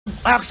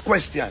Ask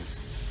questions.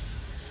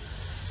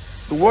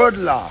 The word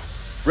law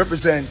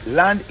represents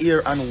land,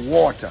 air, and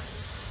water.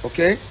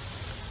 Okay?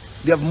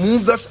 They have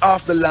moved us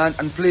off the land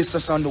and placed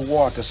us on the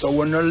water. So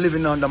we're not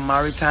living under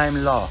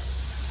maritime law.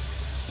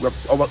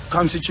 Our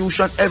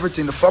constitution,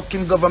 everything, the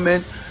fucking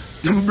government,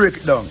 them break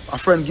it down. A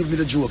friend give me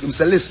the joke. He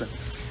said, listen,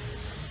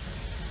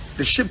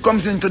 the ship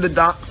comes into the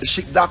dock, the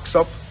ship docks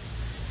up.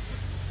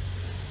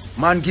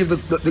 Man give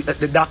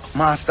the dock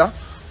master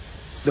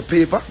the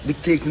paper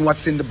dictating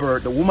what's in the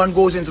bird. The woman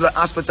goes into the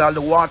hospital,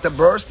 the water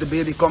bursts, the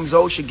baby comes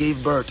out, she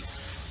gave birth.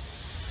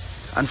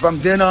 And from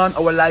then on,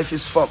 our life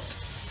is fucked.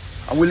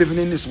 And we're living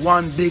in this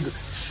one big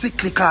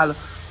cyclical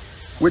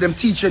where them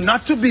teach you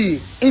not to be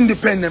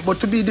independent, but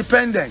to be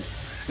dependent.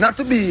 Not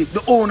to be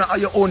the owner of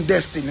your own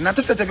destiny. Not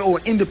to set up your own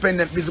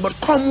independent business, but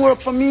come work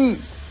for me.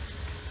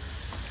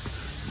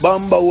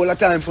 Bamba all the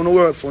time for no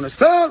work for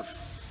yourself.